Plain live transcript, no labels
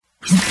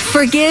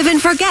Forgive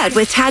and forget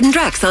with Tad and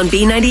Drex on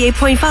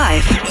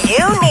B98.5.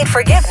 You need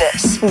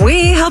forgiveness.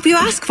 We help you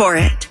ask for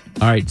it.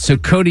 All right, so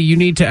Cody, you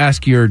need to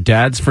ask your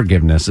dad's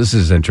forgiveness. This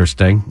is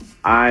interesting.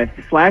 I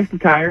slashed the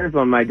tires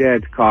on my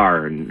dad's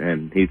car,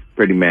 and he's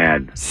pretty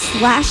mad.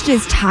 Slashed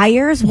his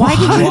tires? Why did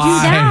you do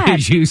that? Why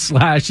did you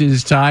slash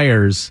his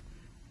tires?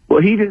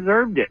 Well, he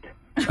deserved it.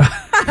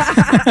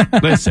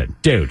 Listen,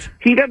 dude.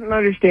 He doesn't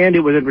understand it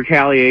was a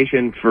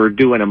retaliation for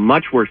doing a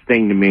much worse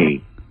thing to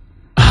me.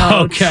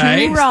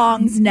 Okay. Two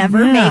wrongs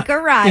never make a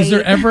right. Is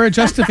there ever a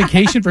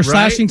justification for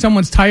slashing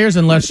someone's tires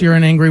unless you're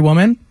an angry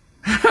woman?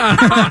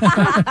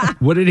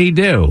 What did he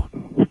do?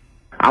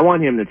 I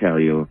want him to tell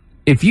you.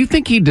 If you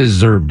think he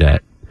deserved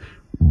it,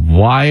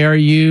 why are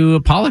you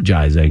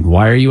apologizing?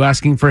 Why are you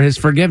asking for his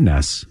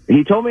forgiveness?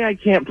 He told me I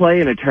can't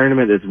play in a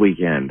tournament this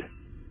weekend.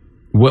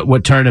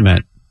 What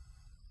tournament?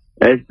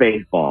 It's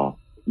baseball.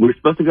 We're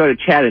supposed to go to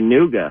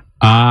Chattanooga.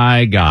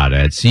 I got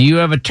it. So you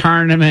have a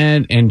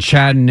tournament in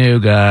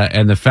Chattanooga,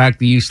 and the fact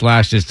that you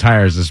slashed his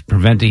tires is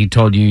preventing he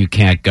told you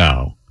can't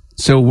go.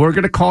 So we're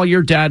going to call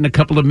your dad in a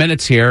couple of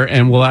minutes here,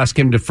 and we'll ask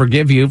him to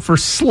forgive you for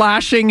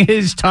slashing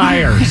his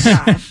tires.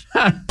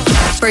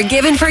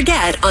 Forgive and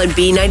forget on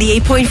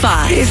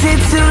B98.5. Is it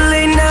too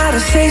late now to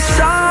say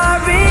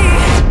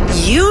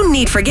sorry? You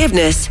need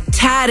forgiveness.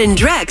 Tad and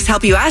Drex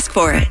help you ask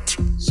for it.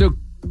 So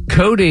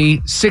Cody,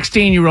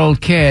 16-year-old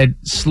kid,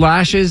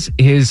 slashes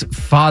his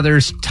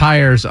father's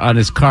tires on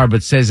his car,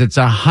 but says it's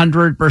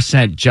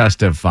 100%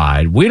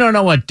 justified. We don't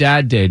know what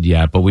dad did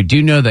yet, but we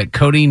do know that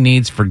Cody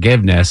needs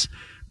forgiveness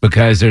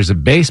because there's a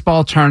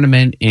baseball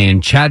tournament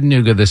in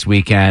Chattanooga this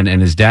weekend,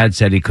 and his dad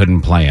said he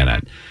couldn't play in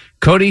it.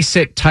 Cody,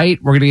 sit tight.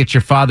 We're going to get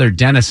your father,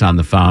 Dennis, on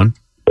the phone.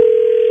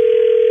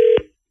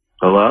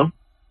 Hello?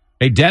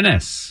 Hey,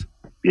 Dennis.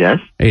 Yes?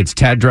 Hey, it's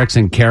Tad, Drex,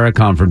 and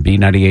Caricom from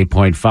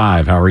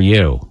B98.5. How are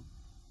you?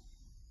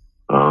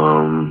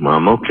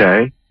 I'm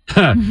okay.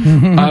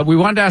 We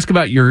wanted to ask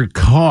about your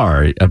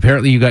car.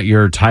 Apparently you got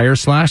your tire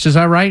slashed. Is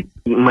that right?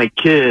 My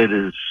kid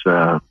is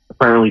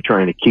apparently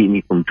trying to keep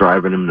me from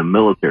driving him to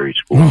military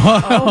school.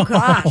 Oh,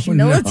 gosh.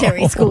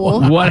 Military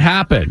school. What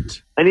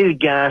happened? I needed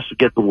gas to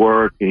get to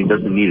work, and he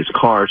doesn't need his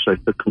car, so I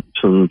took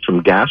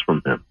some gas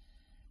from him.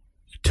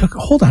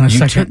 Hold on a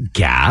second. You took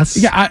gas?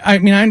 Yeah, I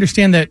mean, I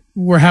understand that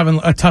we're having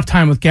a tough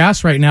time with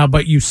gas right now,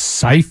 but you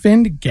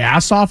siphoned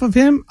gas off of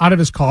him, out of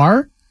his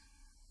car?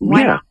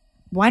 Yeah.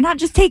 Why not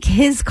just take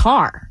his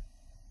car?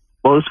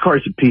 Well, this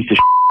car's a piece of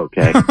shit,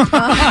 okay?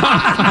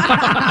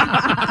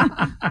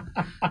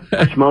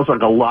 It smells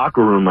like a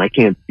locker room. I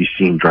can't be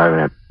seen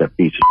driving that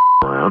piece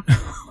of around.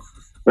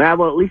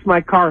 Well, at least my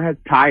car has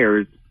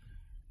tires.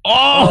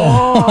 Cody.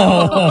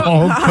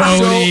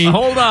 So,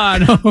 hold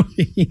on.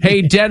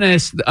 Hey,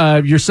 Dennis,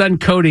 your son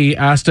Cody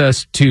asked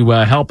us to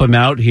help him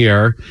out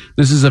here.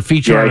 This is a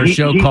feature on our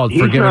show called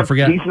Forgive and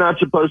Forget. He's not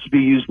supposed to be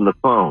using the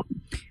phone.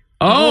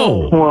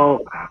 Oh.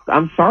 Well,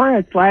 I'm sorry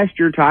I slashed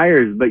your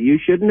tires, but you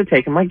shouldn't have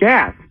taken my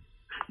gas.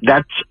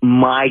 That's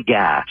my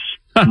gas,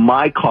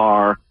 my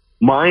car,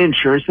 my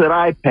insurance that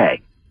I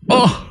pay.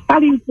 Oh. How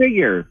do you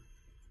figure?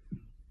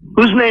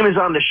 Whose name is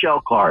on the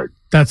shell card?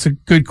 That's a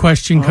good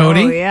question,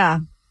 Cody. Oh, yeah.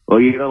 Well,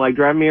 you don't like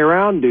driving me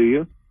around, do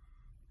you?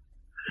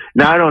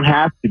 No, I don't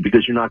have to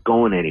because you're not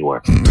going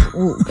anywhere.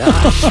 Oh,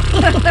 gosh.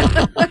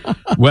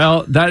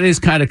 Well, that is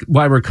kind of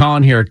why we're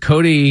calling here.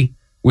 Cody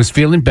was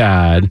feeling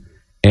bad,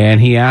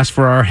 and he asked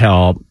for our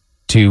help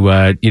to,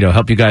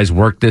 help you guys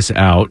work this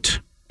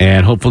out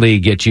and hopefully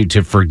get you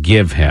to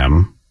forgive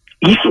him.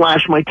 He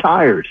slashed my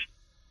tires.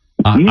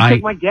 You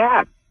took my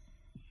gas.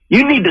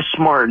 You need to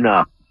smarten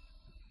up.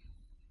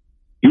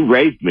 You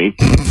raised me.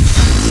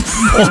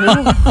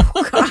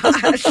 Oh,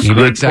 gosh. He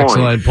makes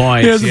excellent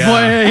points. Here's the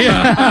point.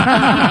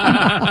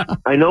 Yeah.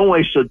 I know why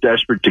he's so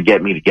desperate to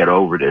get me to get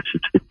over this.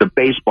 It's the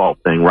baseball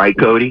thing, right,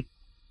 Cody?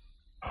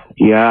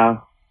 Yeah.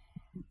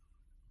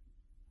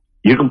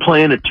 You can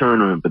play in a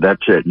tournament, but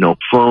that's it. No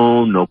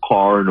phone, no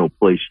car, no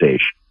PlayStation.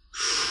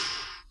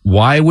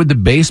 Why would the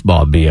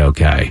baseball be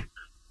okay?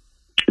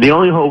 The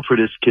only hope for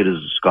this kid is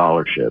a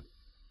scholarship.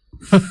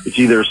 It's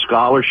either a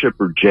scholarship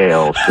or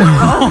jail.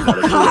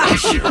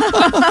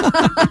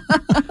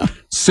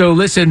 So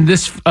listen,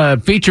 this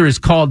feature is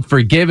called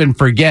Forgive and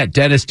Forget.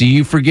 Dennis, do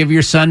you forgive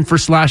your son for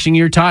slashing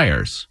your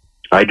tires?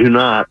 I do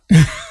not.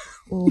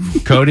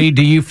 Cody,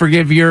 do you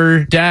forgive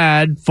your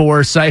dad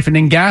for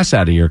siphoning gas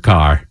out of your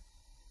car?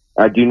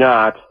 I do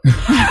not.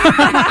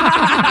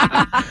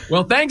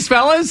 Well, thanks,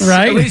 fellas.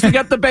 Right. At least we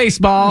got the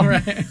baseball.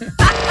 Right.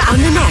 On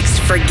the next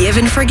Forgive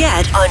and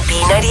Forget on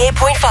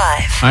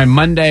B98.5. On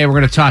Monday, we're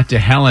going to talk to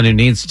Helen, who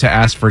needs to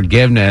ask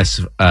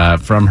forgiveness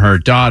from her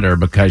daughter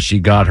because she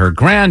got her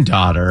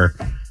granddaughter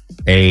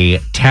a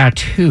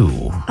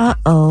tattoo.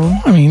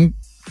 Uh-oh. I mean,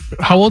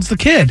 how old's the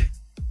kid?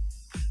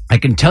 I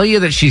can tell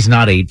you that she's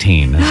not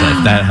 18. If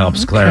that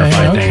helps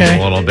clarify things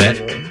a little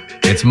bit.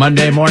 It's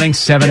Monday morning,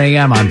 7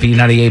 a.m. on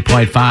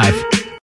B98.5.